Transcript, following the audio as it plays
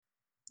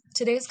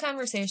Today's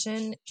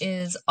conversation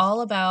is all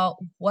about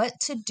what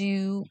to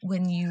do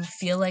when you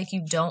feel like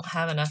you don't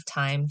have enough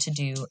time to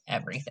do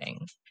everything.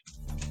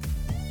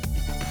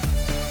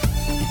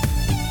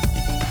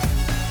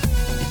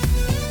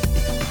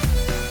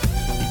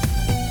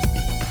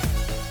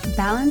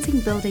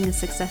 Balancing building a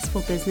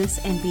successful business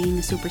and being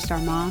a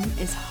superstar mom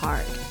is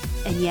hard.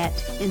 And yet,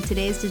 in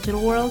today's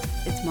digital world,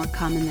 it's more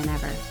common than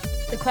ever.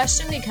 The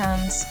question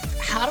becomes,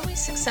 how do we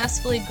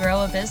successfully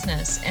grow a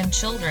business and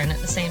children at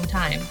the same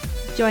time?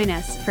 Join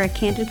us for a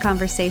candid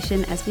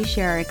conversation as we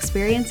share our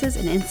experiences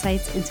and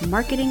insights into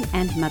marketing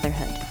and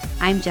motherhood.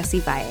 I'm Jessie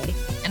Valle.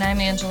 And I'm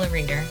Angela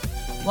Reeder.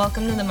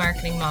 Welcome to the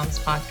Marketing Moms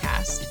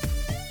Podcast.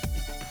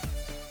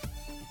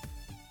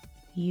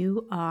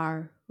 You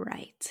are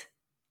right.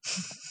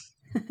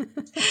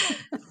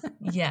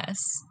 Yes,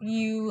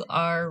 you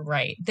are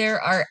right.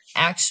 There are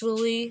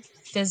actually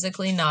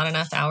physically not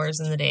enough hours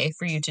in the day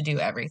for you to do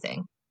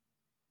everything.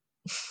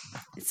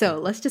 So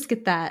let's just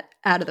get that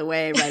out of the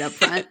way right up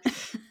front.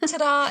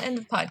 Ta-da, end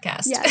of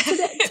podcast. Yeah,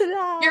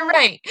 ta-da. You're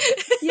right.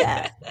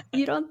 Yeah,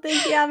 you don't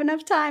think you have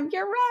enough time.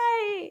 You're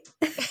right.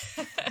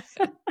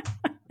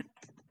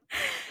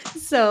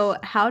 So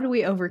how do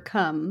we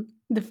overcome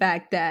the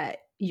fact that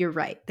you're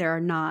right? There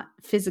are not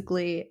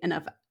physically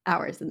enough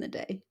hours in the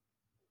day.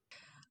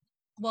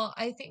 Well,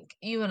 I think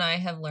you and I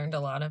have learned a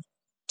lot of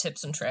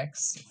tips and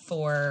tricks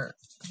for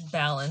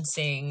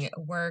balancing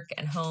work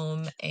and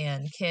home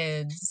and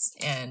kids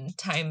and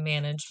time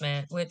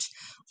management, which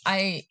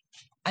I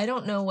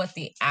don't know what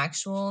the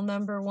actual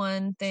number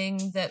one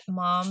thing that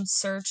moms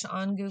search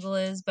on Google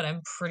is, but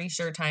I'm pretty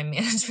sure time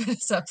management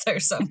is up there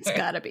somewhere. It's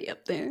gotta be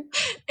up there.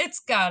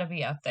 It's gotta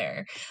be up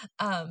there.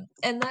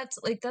 And that's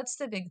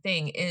the big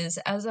thing is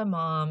as a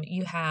mom,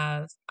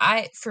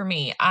 I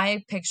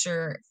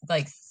picture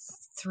like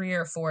 3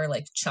 or 4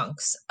 like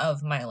chunks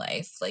of my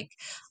life. Like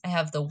I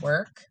have the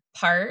work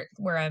part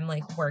where I'm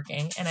like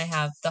working, and I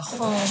have the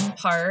home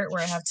part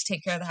where I have to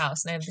take care of the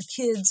house, and I have the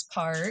kids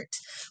part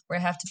where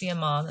I have to be a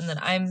mom, and then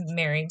I'm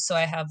married, so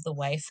I have the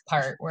wife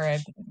part where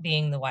I'm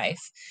being the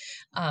wife.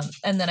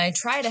 And then I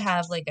try to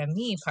have like a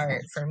me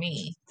part for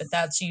me, but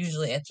that's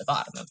usually at the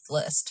bottom of the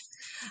list.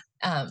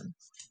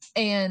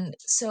 And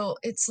so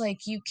it's like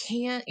you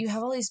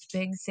have all these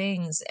big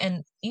things,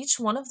 and each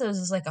one of those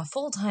is like a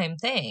full-time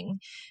thing.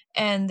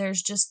 And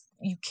there's just,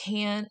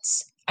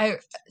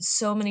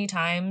 so many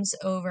times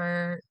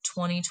over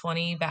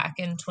 2020, back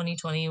in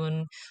 2020,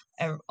 when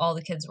all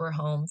the kids were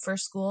home for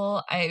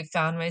school, I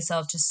found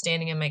myself just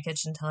standing in my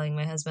kitchen telling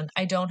my husband,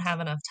 I don't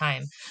have enough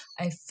time.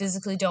 I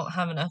physically don't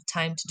have enough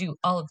time to do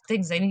all of the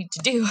things I need to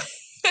do.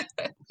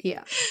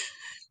 Yeah.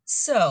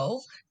 So,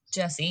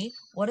 Jessie,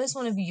 what is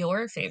one of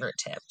your favorite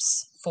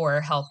tips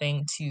for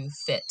helping to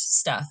fit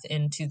stuff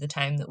into the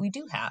time that we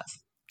do have?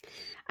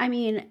 I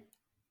mean,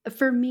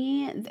 for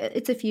me,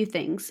 it's a few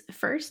things.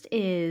 First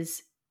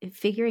is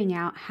figuring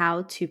out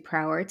how to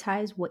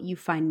prioritize what you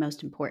find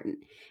most important.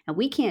 And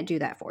we can't do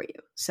that for you.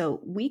 So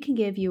we can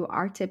give you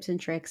our tips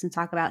and tricks and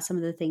talk about some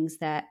of the things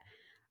that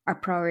are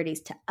priorities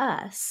to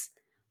us.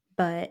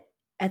 But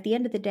at the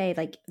end of the day,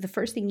 like the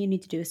first thing you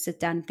need to do is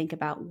sit down and think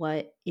about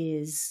what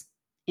is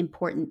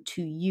important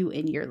to you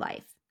in your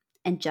life.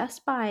 And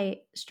just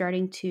by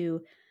starting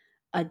to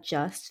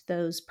adjust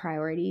those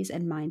priorities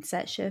and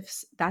mindset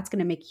shifts, that's going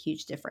to make a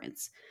huge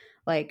difference.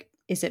 Like,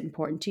 is it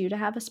important to you to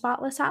have a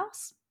spotless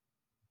house?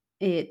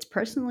 It's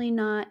personally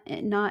not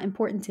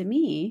important to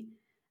me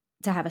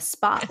to have a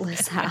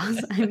spotless house.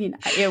 I mean,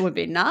 it would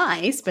be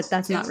nice, but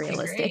that's not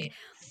realistic.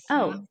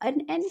 Oh,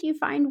 and you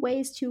find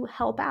ways to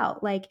help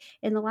out. Like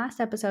in the last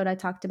episode, I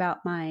talked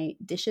about my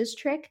dishes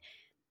trick.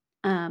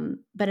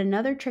 But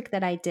another trick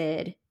that I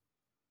did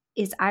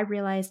is I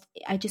realized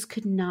I just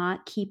could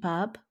not keep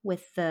up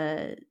with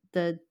the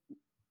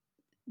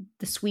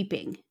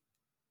sweeping,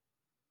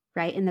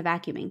 right, and the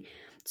vacuuming.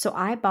 So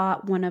I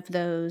bought one of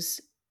those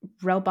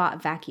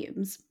robot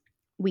vacuums.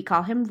 We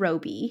call him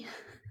Roby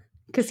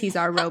because he's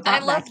our robot I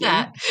love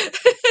vacuum.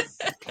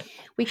 That.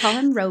 We call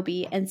him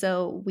Roby, and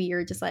so we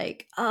are just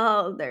like,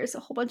 oh, there's a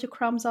whole bunch of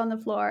crumbs on the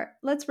floor.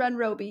 Let's run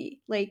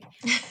Roby. Like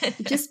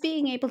just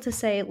being able to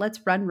say, let's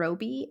run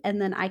Roby, and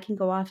then I can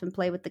go off and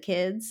play with the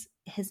kids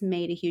has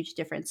made a huge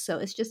difference. So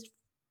it's just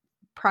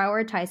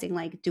prioritizing,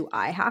 like, do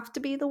I have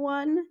to be the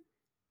one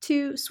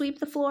to sweep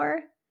the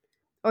floor,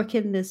 or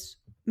can this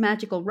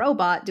magical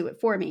robot do it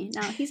for me?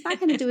 Now, he's not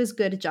going to do as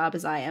good a job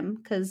as I am,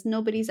 because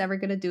nobody's ever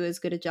going to do as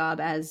good a job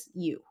as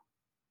you.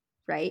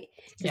 Right?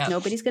 Because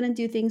nobody's going to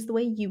do things the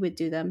way you would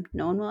do them.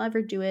 No one will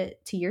ever do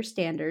it to your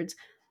standards,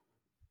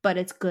 but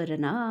it's good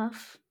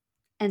enough.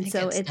 And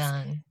so it's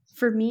done.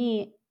 For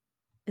me,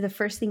 the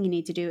first thing you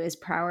need to do is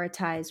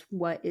prioritize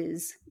what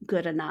is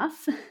good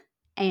enough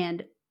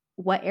and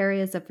what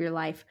areas of your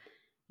life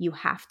you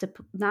have to,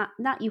 not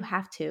you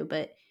have to,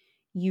 but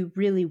you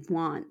really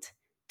want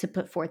to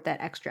put forth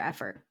that extra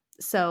effort.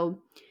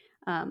 So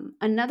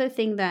another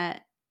thing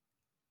that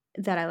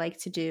I like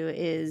to do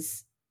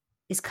is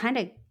kind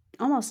of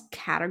almost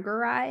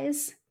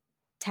categorize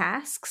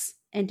tasks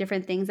and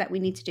different things that we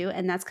need to do.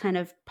 And that's kind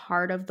of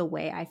part of the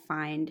way I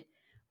find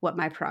what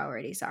my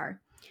priorities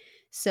are.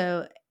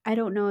 So I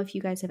don't know if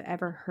you guys have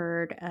ever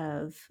heard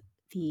of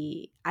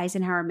the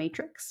Eisenhower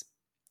Matrix.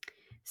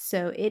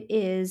 So it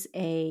is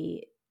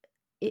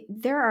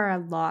there are a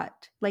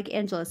lot, like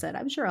Angela said,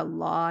 I'm sure a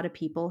lot of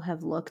people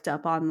have looked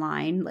up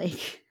online,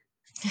 like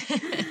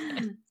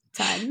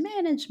time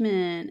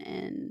management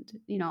and,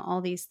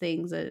 all these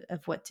things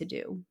of what to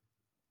do.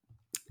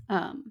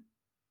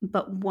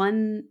 But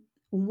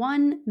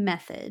one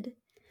method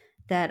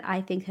that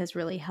I think has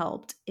really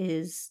helped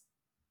is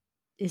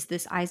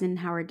this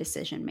Eisenhower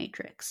decision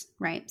matrix,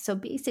 right? So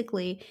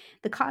basically,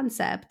 the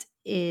concept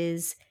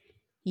is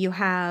you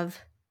have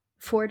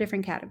 4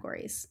 different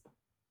categories,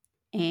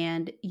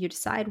 and you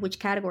decide which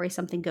category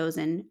something goes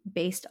in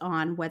based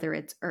on whether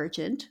it's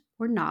urgent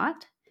or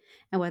not,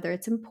 and whether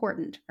it's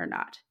important or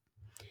not.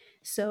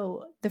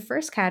 So the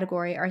first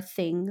category are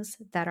things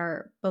that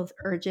are both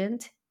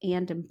urgent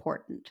and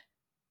important.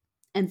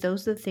 And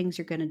those are the things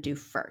you're going to do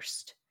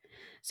first.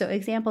 So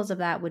examples of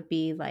that would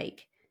be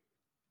like,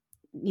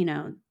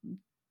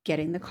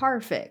 getting the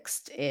car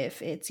fixed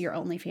if it's your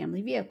only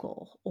family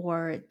vehicle,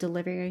 or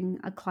delivering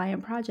a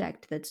client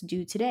project that's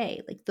due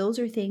today. Like those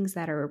are things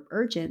that are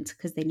urgent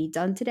because they need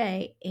done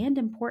today, and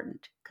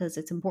important because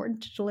it's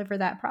important to deliver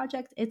that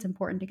project. It's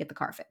important to get the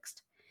car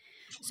fixed.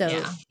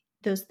 So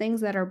those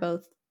things that are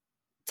both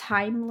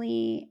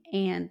timely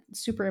and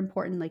super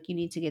important, like you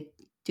need to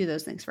do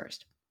those things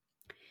first.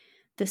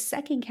 The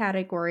second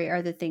category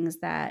are the things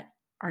that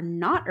are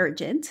not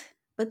urgent,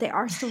 but they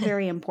are still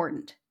very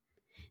important.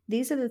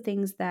 These are the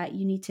things that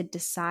you need to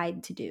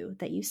decide to do,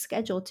 that you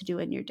schedule to do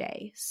in your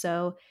day.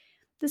 So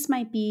this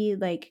might be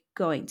like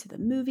going to the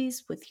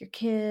movies with your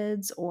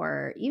kids,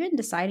 or even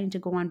deciding to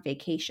go on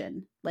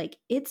vacation. Like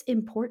it's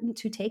important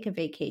to take a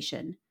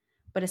vacation,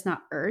 but it's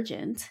not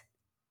urgent.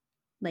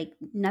 Like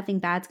nothing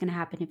bad's going to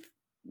happen if,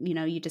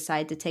 you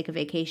decide to take a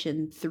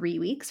vacation 3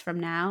 weeks from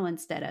now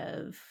instead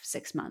of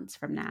 6 months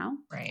from now.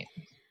 Right.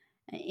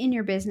 In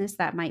your business,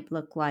 that might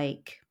look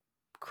like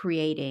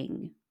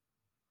creating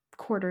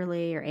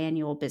quarterly or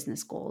annual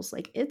business goals.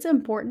 Like it's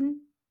important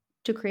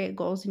to create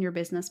goals in your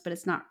business, but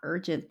it's not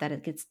urgent that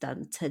it gets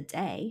done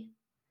today.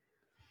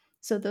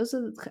 So those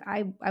are,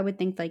 I would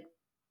think, like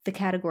the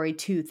category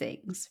 2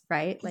 things,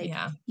 right? Like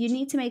you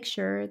need to make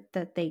sure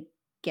that they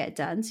get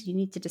done. So you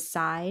need to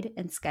decide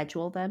and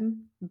schedule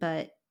them,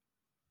 but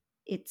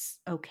it's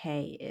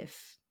okay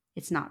if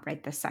it's not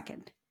right this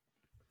second.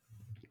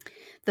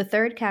 The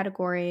third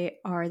category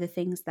are the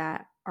things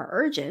that are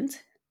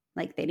urgent,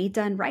 like they need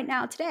done right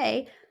now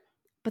today,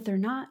 but they're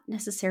not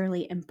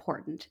necessarily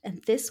important.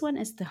 And this one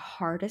is the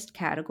hardest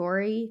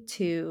category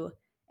to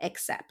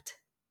accept,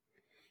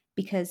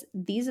 because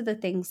these are the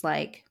things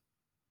like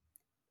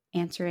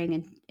answering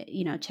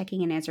and,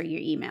 checking and answering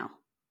your email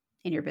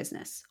in your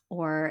business,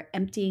 or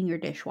emptying your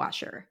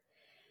dishwasher,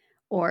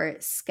 or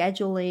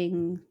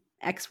scheduling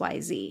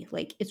XYZ.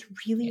 Like it's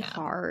really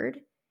hard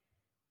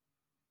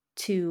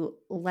to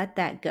let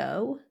that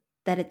go,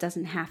 that it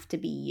doesn't have to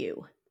be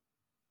you.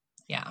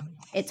 Yeah.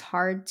 It's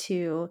hard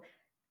to,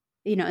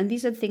 and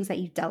these are the things that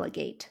you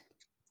delegate.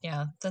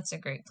 Yeah, that's a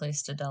great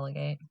place to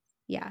delegate.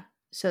 Yeah.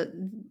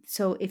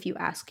 So if you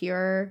ask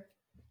your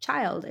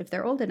child if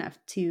they're old enough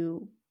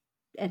to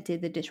empty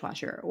the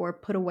dishwasher or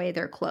put away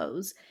their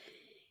clothes,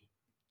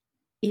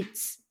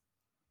 it's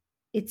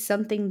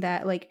something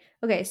that, like,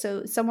 okay,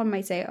 so someone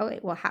might say, okay,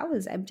 well, how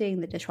is emptying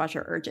the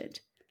dishwasher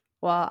urgent?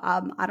 Well,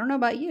 I don't know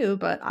about you,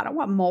 but I don't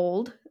want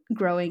mold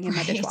growing in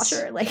my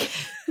dishwasher. Like,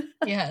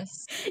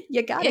 yes,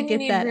 you gotta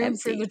get that room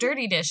empty. for the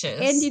dirty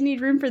dishes, and you need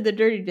room for the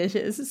dirty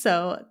dishes.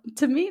 So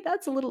to me,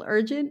 that's a little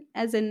urgent.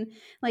 As in,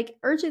 like,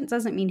 urgent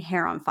doesn't mean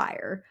hair on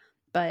fire,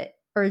 but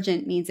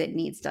urgent means it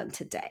needs done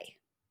today.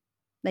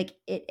 Like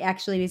it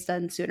actually needs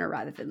done sooner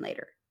rather than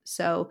later.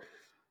 So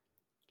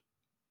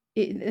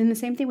and the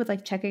same thing with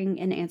like checking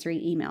and answering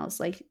emails.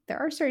 Like there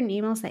are certain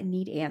emails that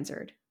need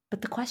answered,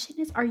 but the question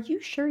is, are you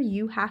sure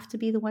you have to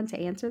be the one to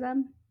answer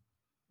them?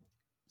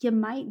 You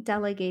might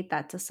delegate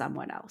that to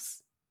someone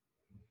else.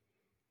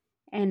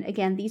 And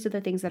again, these are the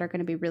things that are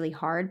going to be really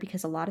hard,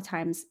 because a lot of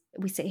times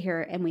we sit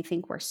here and we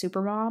think we're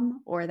super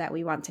mom, or that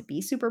we want to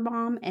be super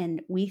mom,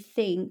 and we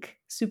think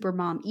super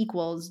mom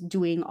equals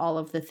doing all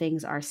of the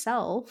things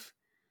ourselves.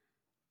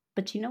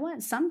 But you know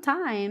what?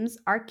 Sometimes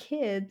our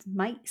kids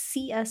might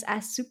see us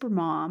as super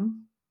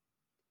mom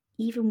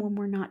even when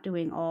we're not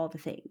doing all the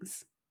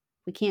things.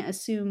 We can't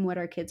assume what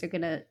our kids are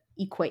going to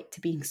equate to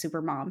being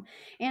super mom.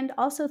 And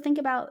also think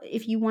about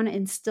if you want to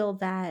instill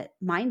that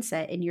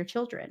mindset in your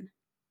children.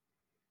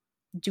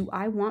 Do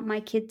I want my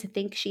kid to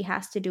think she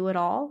has to do it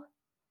all?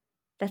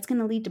 That's going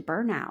to lead to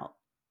burnout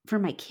for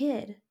my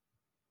kid.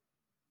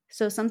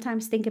 So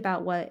sometimes think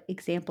about what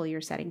example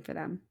you're setting for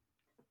them.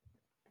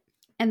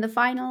 And the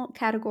final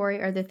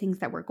category are the things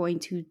that we're going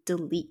to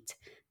delete.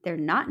 They're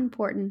not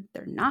important.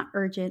 They're not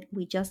urgent.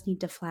 We just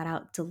need to flat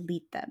out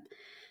delete them.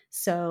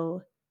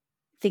 So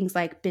things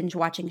like binge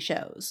watching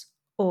shows,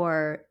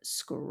 or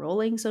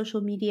scrolling social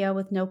media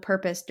with no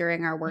purpose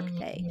during our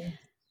workday. Mm-hmm.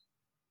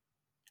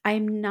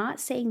 I'm not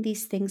saying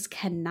these things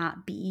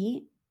cannot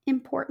be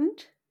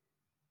important,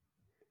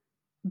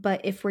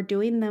 But if we're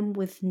doing them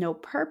with no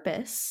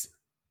purpose,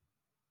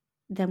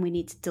 then we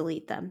need to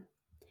delete them.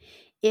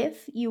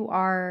 If you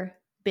are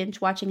binge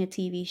watching a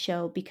TV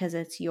show because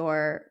it's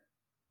your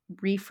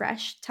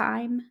refresh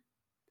time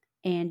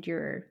and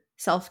your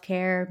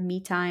self-care,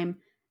 me time,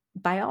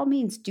 by all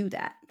means do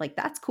that. Like,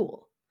 that's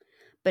cool.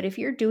 But if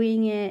you're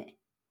doing it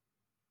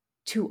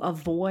to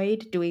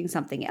avoid doing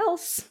something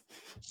else,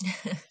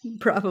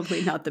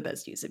 probably not the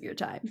best use of your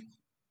time.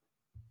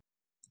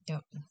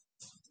 Yep.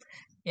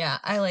 Yeah,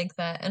 I like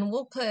that. And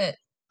we'll put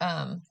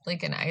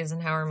like an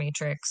Eisenhower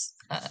matrix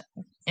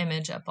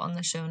image up on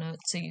the show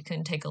notes so you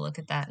can take a look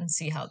at that and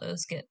see how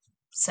those get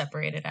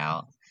separated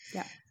out.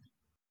 Yeah.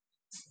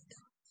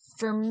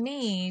 For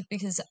me,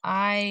 because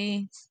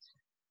I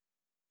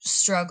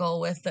struggle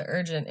with the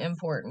urgent,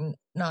 important,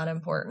 not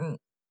important,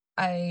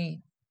 I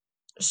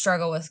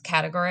struggle with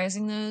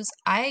categorizing those.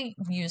 I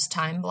use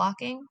time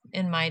blocking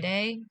in my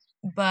day,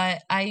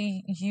 but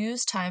I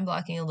use time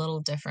blocking a little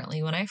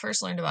differently. When I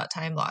first learned about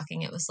time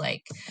blocking, it was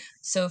like,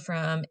 so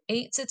from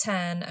 8 to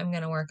 10, I'm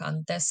going to work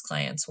on this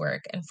client's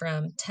work. And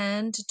from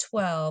 10 to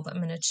 12, I'm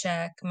going to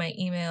check my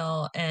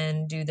email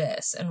and do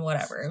this and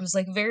whatever. It was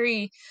like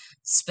very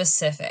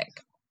specific.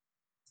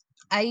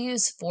 I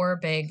use 4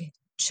 big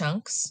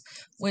chunks,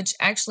 which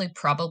actually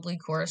probably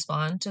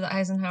correspond to the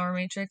Eisenhower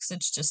matrix.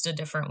 It's just a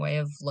different way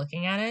of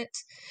looking at it.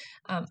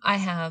 I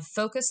have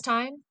focus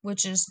time,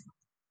 which is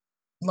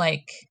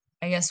like,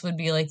 I guess would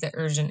be like the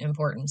urgent,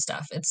 important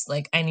stuff. It's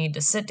like, I need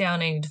to sit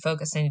down, I need to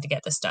focus, I need to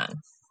get this done.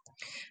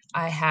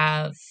 I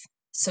have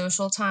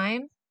social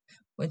time,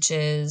 which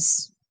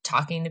is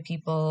talking to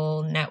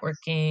people,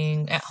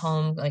 networking at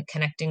home, like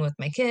connecting with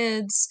my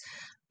kids.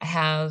 I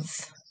have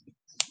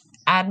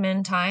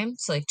admin time,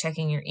 so like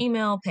checking your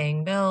email,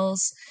 paying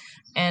bills,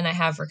 and I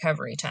have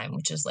recovery time,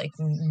 which is like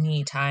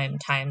me time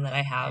that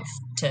I have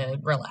to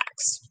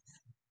relax.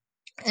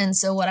 And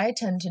so what I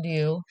tend to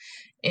do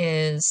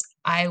is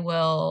I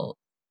will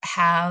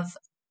have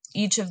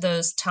each of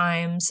those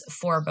times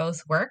for both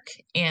work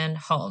and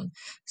home.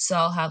 So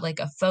I'll have like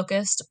a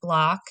focused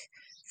block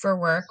for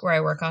work where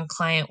I work on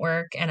client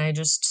work and I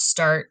just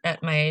start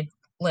at my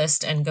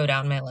list and go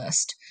down my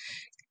list.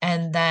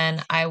 And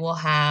then I will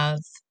have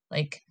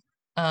like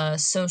a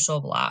social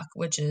block,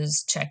 which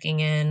is checking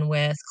in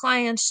with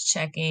clients,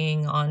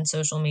 checking on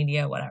social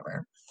media,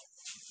 whatever.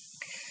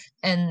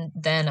 And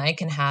then I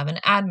can have an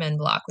admin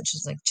block, which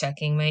is like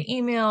checking my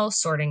email,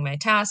 sorting my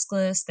task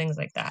list, things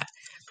like that.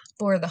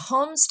 For the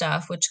home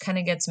stuff, which kind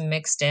of gets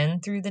mixed in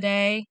through the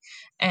day,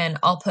 and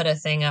I'll put a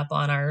thing up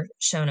on our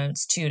show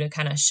notes too to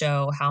kind of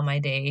show how my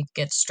day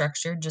gets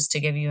structured, just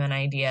to give you an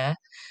idea.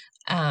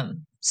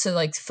 So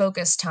like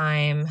focus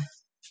time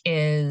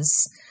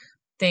is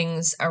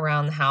things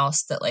around the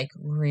house that like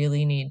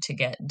really need to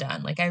get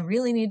done. Like I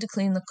really need to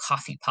clean the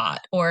coffee pot,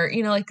 or,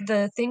 you know, like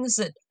the things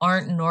that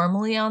aren't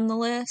normally on the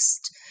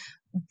list,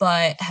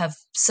 but have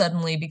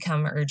suddenly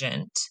become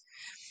urgent.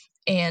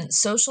 And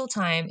social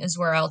time is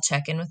where I'll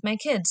check in with my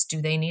kids.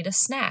 Do they need a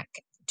snack?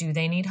 Do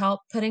they need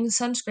help putting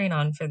sunscreen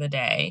on for the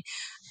day?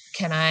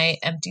 Can I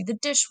empty the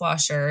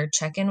dishwasher,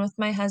 check in with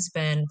my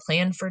husband,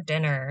 plan for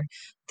dinner,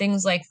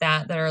 things like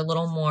that are a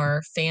little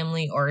more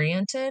family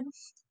oriented.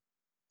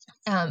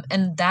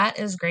 And that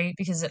is great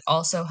because it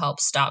also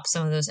helps stop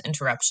some of those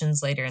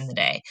interruptions later in the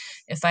day.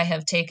 If I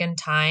have taken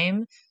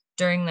time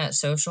during that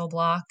social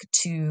block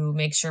to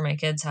make sure my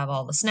kids have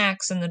all the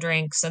snacks and the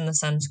drinks and the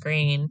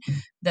sunscreen,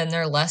 then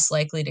they're less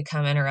likely to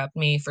come interrupt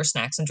me for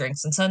snacks and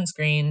drinks and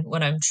sunscreen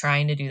when I'm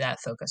trying to do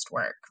that focused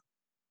work.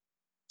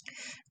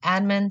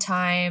 Admin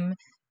time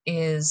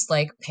is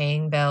like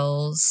paying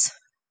bills,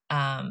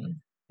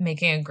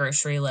 making a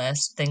grocery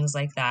list, things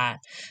like that.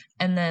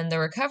 And then the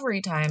recovery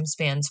time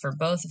spans for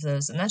both of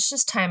those. And that's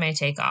just time I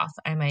take off.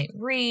 I might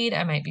read,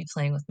 I might be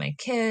playing with my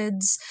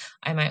kids,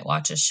 I might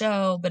watch a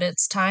show, but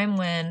it's time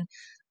when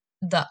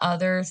the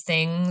other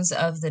things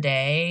of the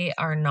day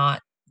are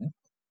not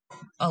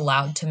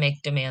allowed to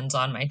make demands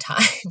on my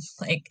time.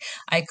 Like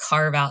I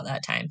carve out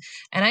that time.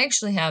 And I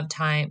actually have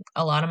time,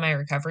 a lot of my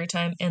recovery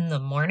time in the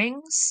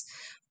mornings,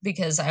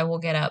 because I will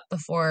get up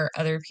before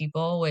other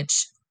people,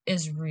 which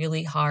is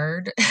really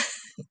hard,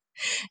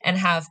 and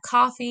have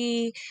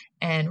coffee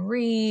and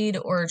read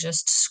or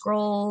just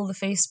scroll the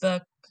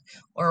Facebook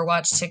or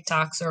watch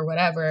TikToks or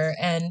whatever.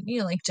 And, you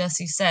know, like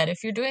Jesse said,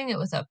 if you're doing it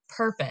with a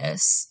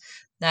purpose,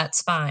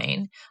 that's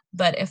fine.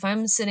 But if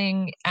I'm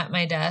sitting at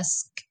my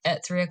desk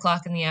at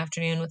 3:00 in the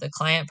afternoon with a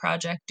client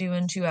project due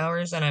in 2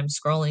 hours and I'm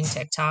scrolling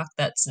TikTok,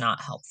 that's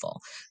not helpful.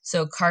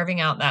 So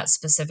carving out that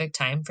specific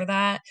time for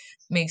that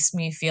makes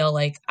me feel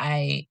like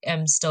I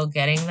am still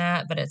getting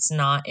that, but it's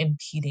not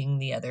impeding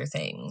the other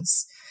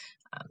things.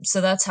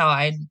 So that's how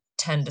I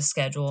tend to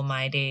schedule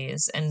my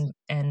days and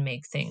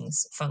make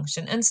things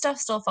function. And stuff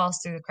still falls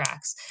through the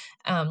cracks.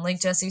 Like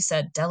Jesse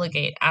said,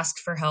 delegate, ask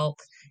for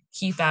help,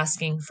 keep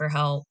asking for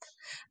help.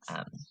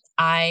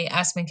 I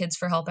ask my kids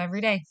for help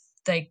every day.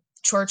 Like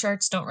chore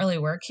charts don't really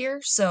work here.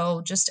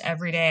 So just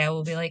every day I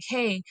will be like,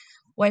 hey,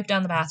 wipe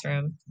down the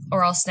bathroom.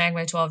 Or I'll snag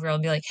my 12-year-old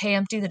and be like, hey,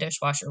 empty the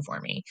dishwasher for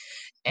me.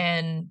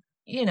 And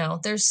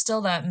there's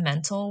still that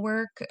mental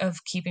work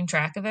of keeping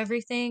track of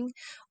everything,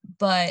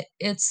 but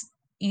it's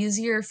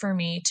easier for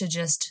me to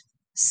just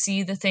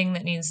see the thing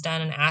that needs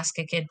done and ask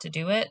a kid to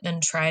do it than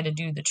try to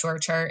do the chore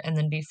chart and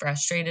then be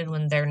frustrated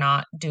when they're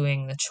not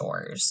doing the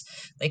chores.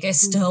 Like, I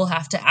still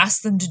have to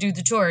ask them to do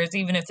the chores,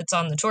 even if it's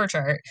on the chore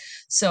chart.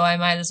 So I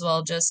might as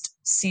well just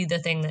see the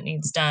thing that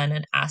needs done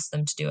and ask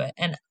them to do it.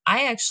 And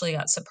I actually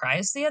got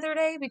surprised the other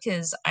day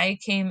because I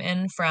came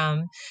in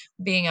from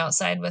being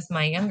outside with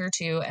my younger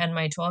two, and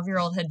my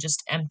 12-year-old had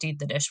just emptied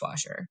the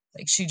dishwasher.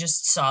 Like, she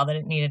just saw that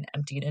it needed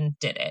emptied and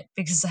did it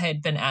because I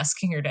had been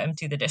asking her to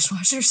empty the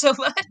dishwasher so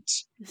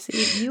much.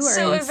 See, you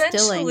are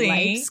instilling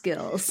life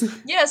skills.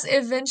 Yes,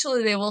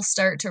 eventually they will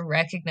start to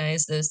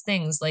recognize those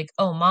things like,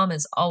 oh, mom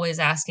is always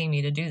asking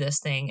me to do this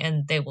thing,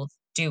 and they will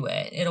do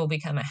it. It'll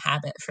become a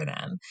habit for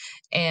them.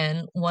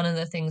 And one of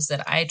the things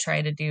that I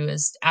try to do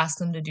is ask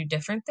them to do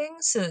different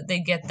things so that they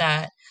get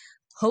that,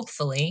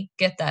 hopefully,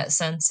 get that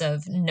sense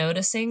of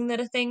noticing that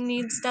a thing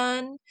needs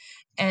done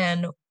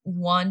and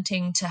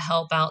wanting to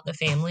help out the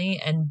family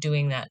and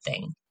doing that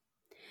thing.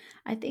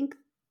 I think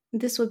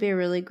this would be a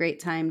really great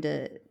time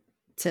to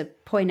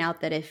point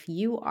out that if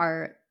you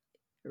are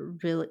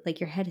really like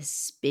your head is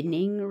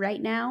spinning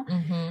right now,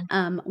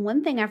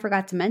 one thing I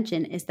forgot to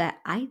mention is that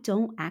I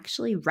don't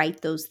actually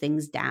write those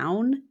things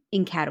down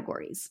in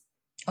categories.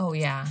 Oh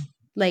yeah.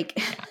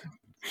 Like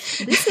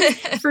this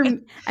is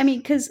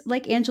because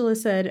like Angela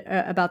said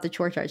about the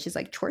chore chart, she's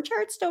like, chore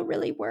charts don't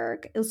really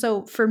work.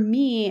 So for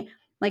me,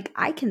 like,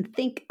 I can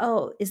think,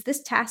 oh, is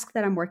this task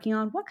that I'm working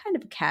on, what kind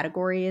of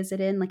category is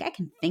it in? Like, I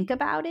can think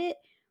about it,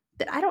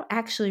 but I don't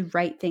actually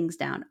write things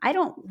down. I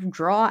don't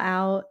draw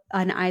out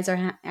an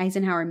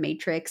Eisenhower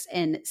matrix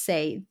and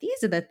say,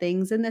 these are the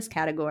things in this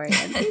category.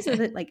 And these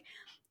are like,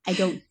 I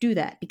don't do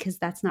that because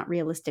that's not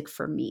realistic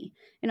for me.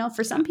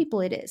 For some people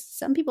it is.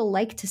 Some people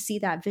like to see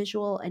that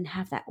visual and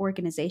have that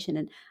organization.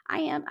 And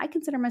I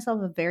consider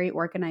myself a very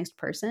organized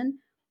person,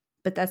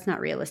 but that's not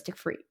realistic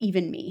for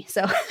even me.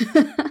 So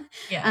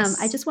yes.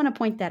 I just want to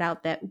point that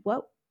out that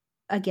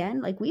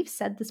again, like we've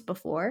said this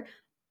before,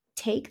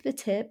 take the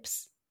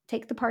tips,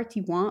 take the parts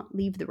you want,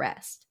 leave the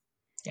rest.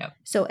 Yeah.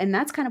 So, and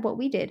that's kind of what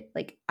we did.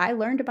 Like, I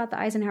learned about the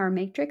Eisenhower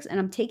matrix and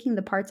I'm taking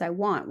the parts I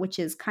want, which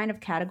is kind of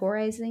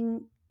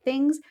categorizing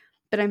things,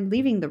 but I'm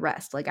leaving the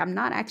rest. Like, I'm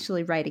not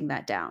actually writing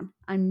that down.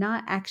 I'm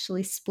not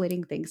actually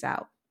splitting things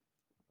out.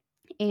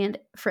 And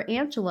for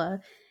Angela,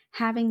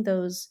 having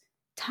those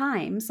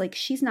times, like,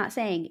 she's not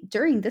saying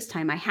during this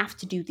time, I have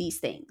to do these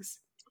things.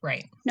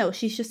 Right. No,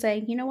 she's just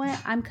saying, you know what?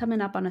 I'm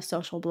coming up on a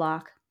social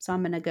block, so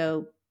I'm going to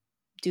go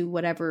do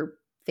whatever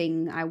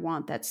thing I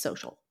want that's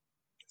social.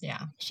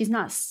 Yeah. She's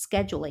not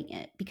scheduling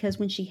it, because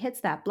when she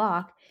hits that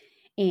block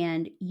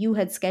and you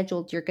had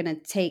scheduled you're going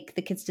to take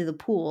the kids to the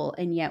pool,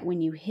 and yet when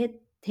you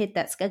hit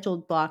that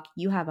scheduled block,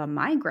 you have a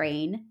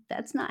migraine,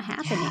 that's not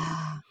happening.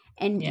 Yeah.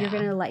 And you're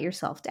going to let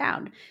yourself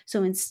down.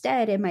 So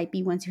instead, it might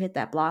be once you hit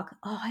that block,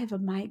 oh, I have a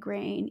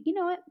migraine. You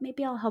know what?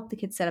 Maybe I'll help the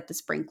kids set up the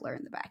sprinkler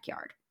in the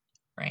backyard.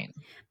 Right.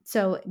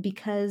 So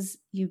because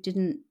you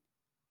didn't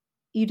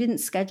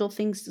schedule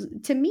things,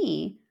 to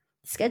me,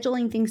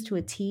 scheduling things to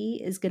a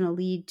T is going to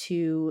lead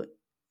to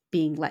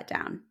being let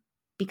down,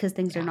 because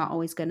things are not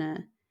always going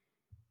to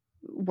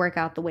work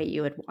out the way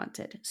you had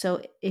wanted.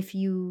 So if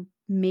you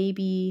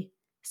maybe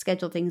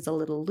schedule things a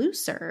little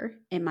looser,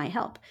 it might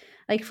help.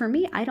 Like for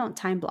me, I don't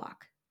time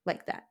block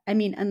like that. I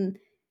mean,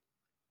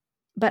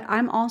 but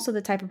I'm also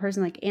the type of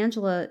person like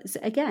Angela,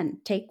 again,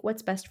 take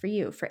what's best for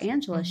you. For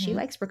Angela, she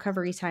likes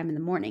recovery time in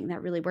the morning.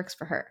 That really works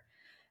for her.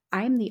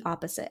 I'm the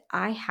opposite.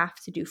 I have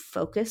to do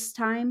focus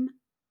time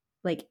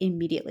like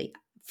immediately.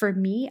 For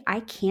me,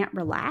 I can't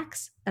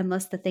relax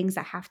unless the things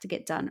that have to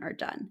get done are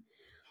done.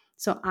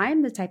 So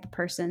I'm the type of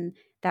person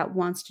that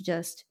wants to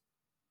just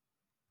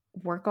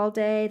work all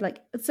day. Like,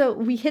 so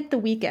we hit the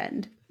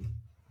weekend,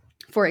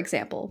 for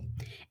example,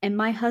 and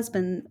my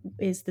husband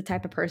is the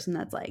type of person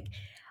that's like,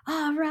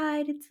 all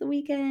right, it's the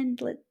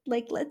weekend.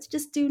 Let's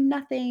just do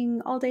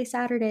nothing all day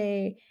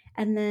Saturday.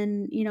 And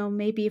then,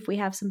 maybe if we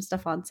have some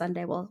stuff on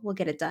Sunday, we'll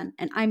get it done.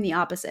 And I'm the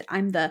opposite.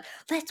 I'm the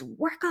let's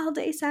work all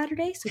day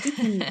Saturday so we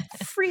can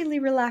freely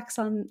relax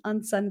on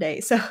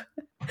Sunday. So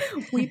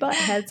we butt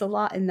heads a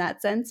lot in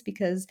that sense,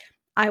 because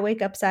I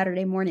wake up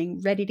Saturday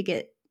morning ready to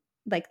get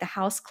like the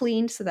house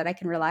cleaned so that I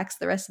can relax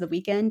the rest of the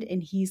weekend.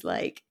 And he's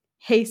like,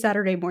 hey,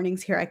 Saturday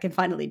morning's here. I can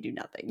finally do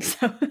nothing.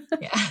 So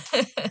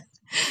yeah.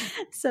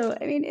 So,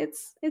 I mean,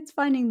 it's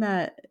finding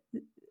that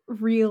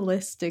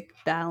realistic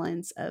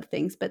balance of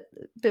things. But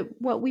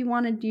what we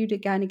wanted you to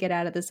kind of get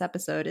out of this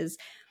episode is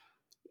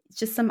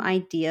just some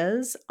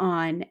ideas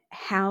on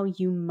how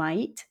you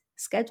might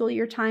schedule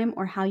your time,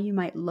 or how you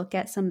might look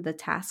at some of the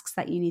tasks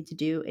that you need to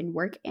do in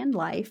work and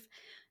life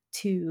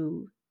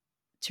to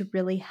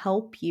really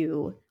help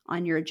you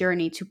on your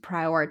journey to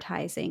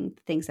prioritizing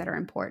things that are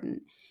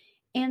important.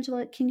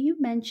 Angela, can you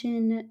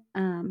mention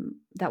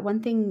that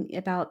one thing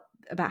about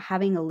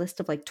having a list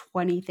of like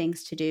 20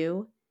 things to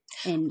do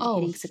and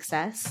hitting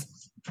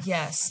success?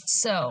 Yes.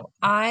 So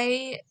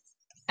I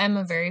I'm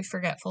a very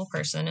forgetful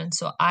person, and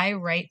so I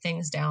write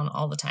things down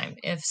all the time.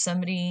 If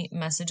somebody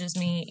messages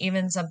me,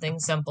 even something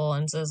simple,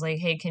 and says like,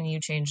 hey, can you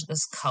change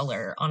this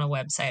color on a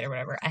website or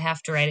whatever, I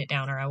have to write it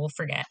down or I will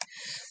forget.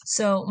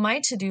 So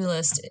my to-do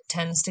list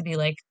tends to be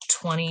like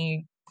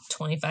 20,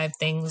 25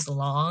 things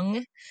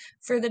long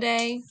for the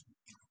day.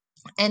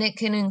 And it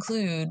can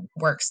include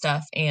work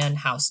stuff and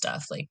house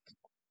stuff, like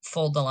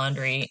fold the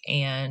laundry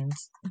and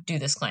do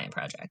this client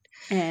project.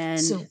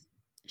 And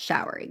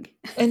showering.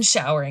 And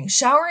showering.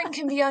 Showering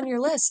can be on your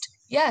list.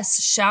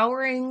 Yes,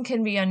 showering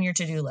can be on your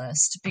to-do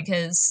list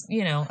because,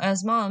 you know,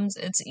 as moms,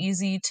 it's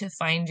easy to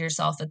find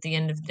yourself at the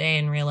end of the day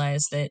and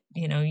realize that,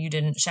 you know, you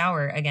didn't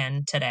shower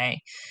again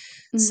today.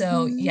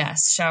 So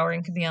yes,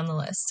 showering can be on the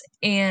list.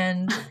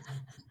 And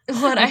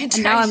what I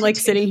try now I'm like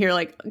sitting here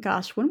like,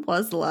 gosh, when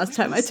was the last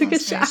time I took a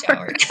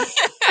shower?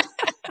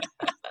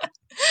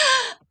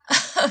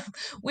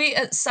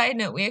 Side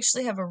note, we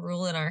actually have a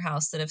rule in our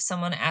house that if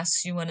someone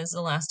asks you when is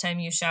the last time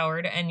you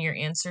showered and your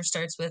answer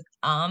starts with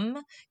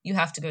you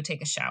have to go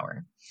take a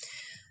shower.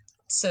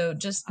 So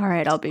just all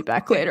right, I'll be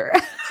back later.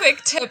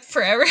 Quick tip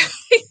for everybody.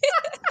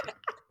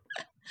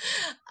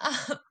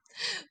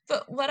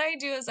 But what I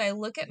do is I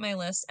look at my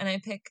list and I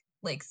pick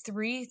like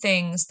 3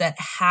 things that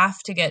have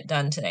to get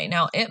done today.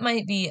 Now, it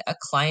might be a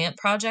client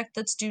project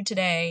that's due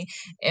today.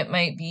 It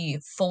might be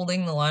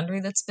folding the laundry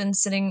that's been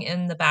sitting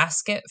in the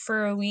basket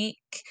for a week.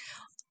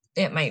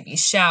 It might be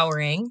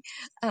showering,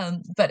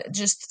 but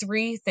just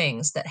 3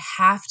 things that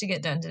have to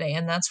get done today.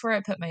 And that's where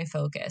I put my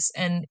focus.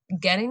 And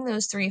getting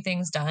those 3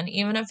 things done,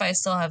 even if I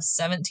still have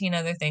 17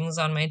 other things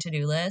on my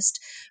to-do list,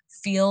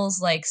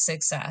 feels like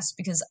success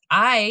because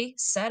I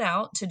set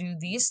out to do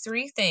these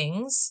 3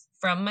 things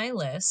from my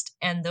list,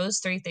 and those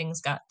 3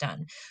 things got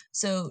done.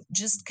 So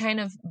just kind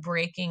of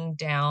breaking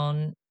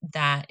down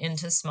that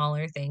into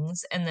smaller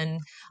things. And then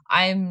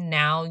I'm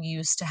now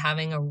used to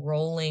having a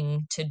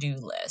rolling to-do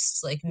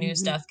list. Like new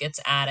stuff gets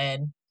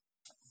added,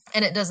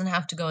 and it doesn't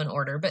have to go in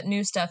order, but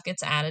new stuff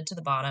gets added to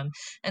the bottom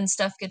and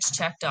stuff gets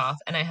checked off.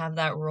 And I have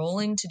that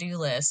rolling to-do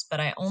list, but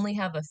I only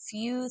have a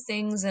few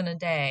things in a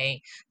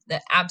day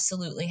that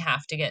absolutely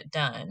have to get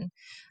done,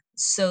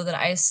 so that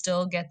I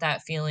still get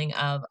that feeling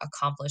of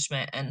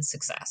accomplishment and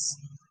success.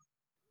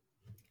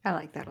 I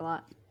like that a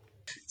lot.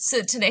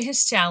 So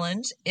today's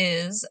challenge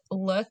is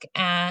look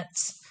at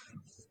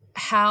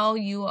how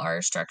you are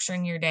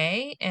structuring your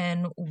day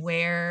and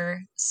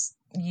where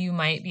you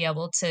might be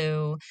able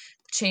to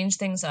change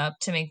things up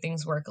to make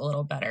things work a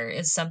little better.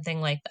 Is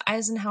something like the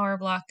Eisenhower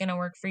block going to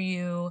work for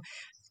you?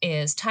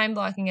 Is time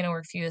blocking going to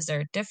work for you? Is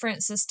there a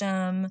different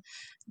system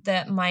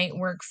that might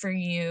work for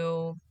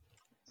you?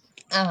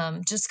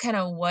 Just kind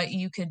of what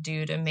you could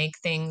do to make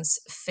things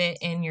fit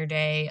in your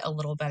day a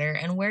little better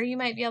and where you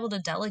might be able to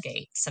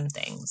delegate some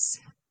things.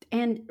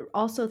 And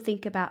also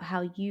think about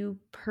how you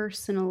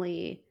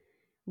personally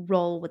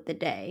roll with the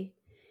day.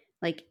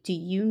 Like, do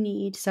you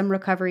need some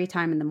recovery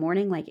time in the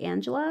morning like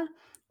Angela?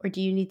 Or do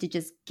you need to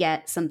just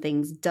get some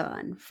things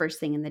done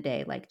first thing in the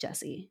day like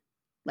Jessie?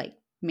 Like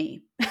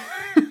me.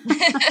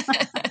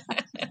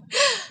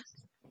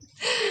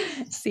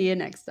 See you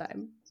next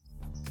time.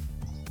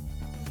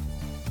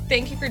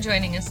 Thank you for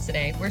joining us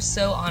today. We're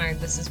so honored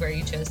this is where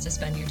you chose to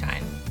spend your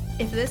time.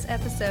 If this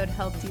episode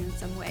helped you in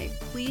some way,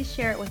 please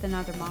share it with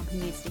another mom who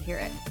needs to hear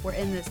it. We're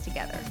in this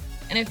together.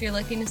 And if you're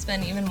looking to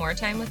spend even more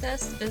time with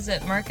us,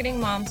 visit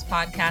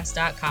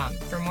marketingmomspodcast.com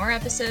for more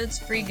episodes,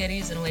 free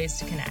goodies, and ways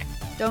to connect.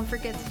 Don't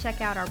forget to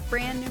check out our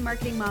brand new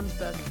Marketing Moms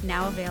book,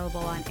 now available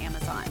on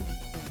Amazon.